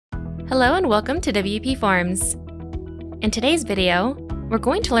Hello and welcome to WPForms. In today's video, we're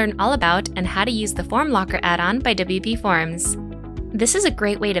going to learn all about and how to use the Form Locker add-on by WPForms. This is a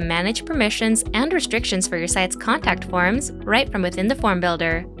great way to manage permissions and restrictions for your site's contact forms right from within the form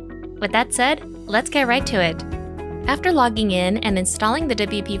builder. With that said, let's get right to it. After logging in and installing the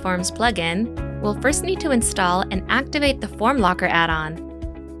WPForms plugin, we'll first need to install and activate the Form Locker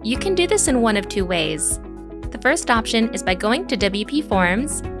add-on. You can do this in one of two ways. The first option is by going to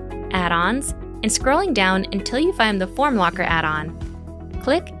WPForms, Add-ons, and scrolling down until you find the Form Locker add-on.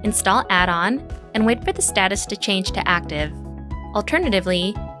 Click Install Add-on and wait for the status to change to active.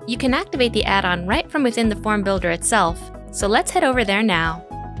 Alternatively, you can activate the add-on right from within the form builder itself, so let's head over there now.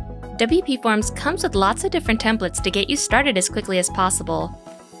 WPForms comes with lots of different templates to get you started as quickly as possible.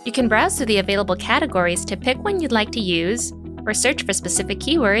 You can browse through the available categories to pick one you'd like to use, or search for specific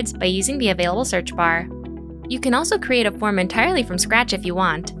keywords by using the available search bar. You can also create a form entirely from scratch if you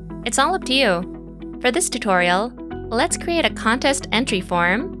want. It's all up to you. For this tutorial, let's create a contest entry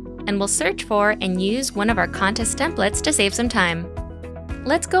form, and we'll search for and use one of our contest templates to save some time.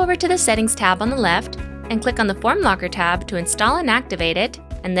 Let's go over to the Settings tab on the left and click on the Form Locker tab to install and activate it,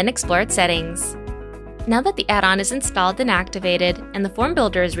 and then explore its settings. Now that the add-on is installed and activated and the form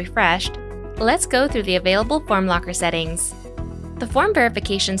builder is refreshed, let's go through the available Form Locker settings. The form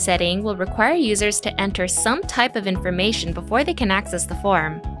verification setting will require users to enter some type of information before they can access the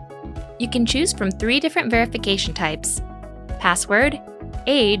form. You can choose from 3 different verification types: password,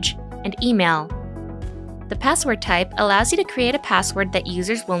 age, and email. The password type allows you to create a password that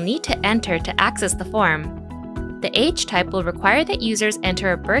users will need to enter to access the form. The age type will require that users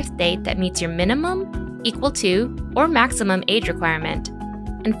enter a birth date that meets your minimum, equal to, or maximum age requirement.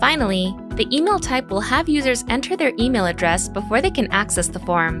 And finally, the email type will have users enter their email address before they can access the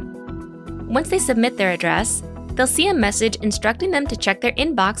form. Once they submit their address, they'll see a message instructing them to check their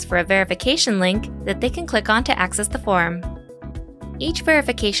inbox for a verification link that they can click on to access the form. Each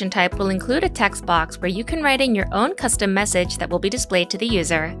verification type will include a text box where you can write in your own custom message that will be displayed to the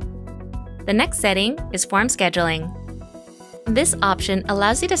user. The next setting is form scheduling. This option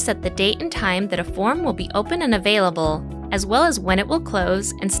allows you to set the date and time that a form will be open and available, as well as when it will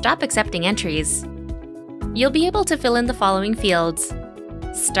close and stop accepting entries. You'll be able to fill in the following fields: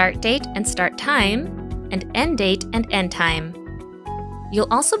 start date and start time, and end date and end time.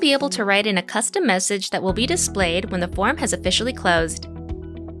 You'll also be able to write in a custom message that will be displayed when the form has officially closed.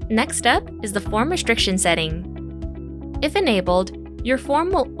 Next up is the form restriction setting. If enabled, your form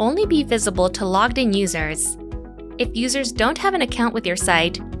will only be visible to logged-in users. If users don't have an account with your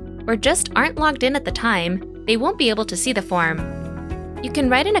site, or just aren't logged in at the time, they won't be able to see the form. You can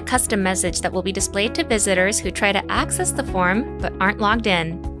write in a custom message that will be displayed to visitors who try to access the form but aren't logged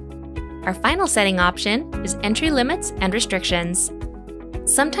in. Our final setting option is entry limits and restrictions.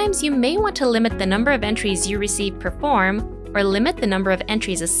 Sometimes you may want to limit the number of entries you receive per form, or limit the number of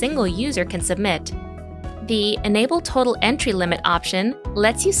entries a single user can submit. The Enable Total Entry Limit option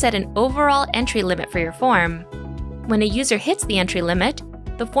lets you set an overall entry limit for your form. When a user hits the entry limit,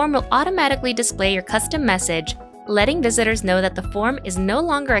 the form will automatically display your custom message, letting visitors know that the form is no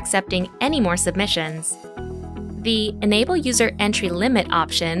longer accepting any more submissions. The Enable User Entry Limit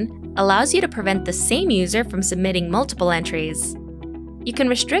option allows you to prevent the same user from submitting multiple entries. You can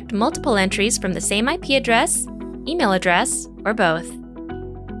restrict multiple entries from the same IP address, email address, or both.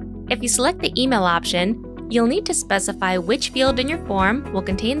 If you select the email option, you'll need to specify which field in your form will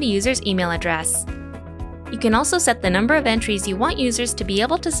contain the user's email address. You can also set the number of entries you want users to be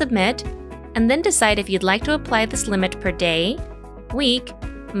able to submit, and then decide if you'd like to apply this limit per day, week,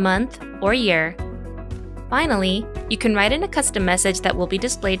 month, or year. Finally, you can write in a custom message that will be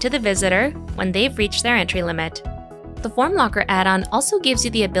displayed to the visitor when they've reached their entry limit. The Form Locker add-on also gives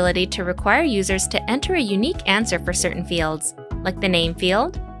you the ability to require users to enter a unique answer for certain fields, like the name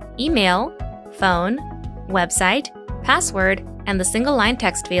field, email, phone, website, password, and the single-line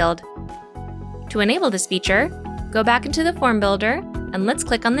text field. To enable this feature, go back into the form builder and let's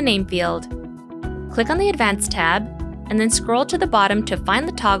click on the name field. Click on the Advanced tab, and then scroll to the bottom to find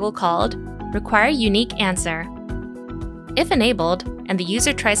the toggle called Require Unique Answer. If enabled, and the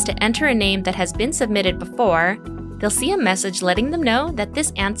user tries to enter a name that has been submitted before, they'll see a message letting them know that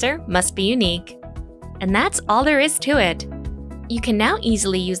this answer must be unique. And that's all there is to it. You can now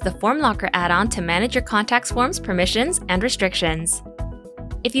easily use the Form Locker add-on to manage your contacts form's permissions and restrictions.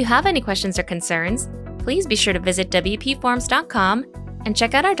 If you have any questions or concerns, please be sure to visit WPForms.com and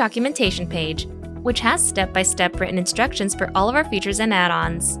check out our documentation page, which has step-by-step written instructions for all of our features and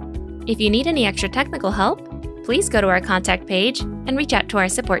add-ons. If you need any extra technical help, please go to our contact page and reach out to our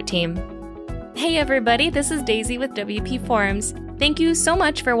support team. Hey everybody, this is Daisy with WPForms. Thank you so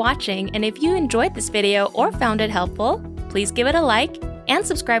much for watching, and if you enjoyed this video or found it helpful, please give it a like and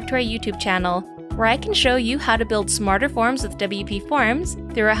subscribe to our YouTube channel, where I can show you how to build smarter forms with WP Forms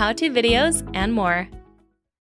through our how-to videos and more.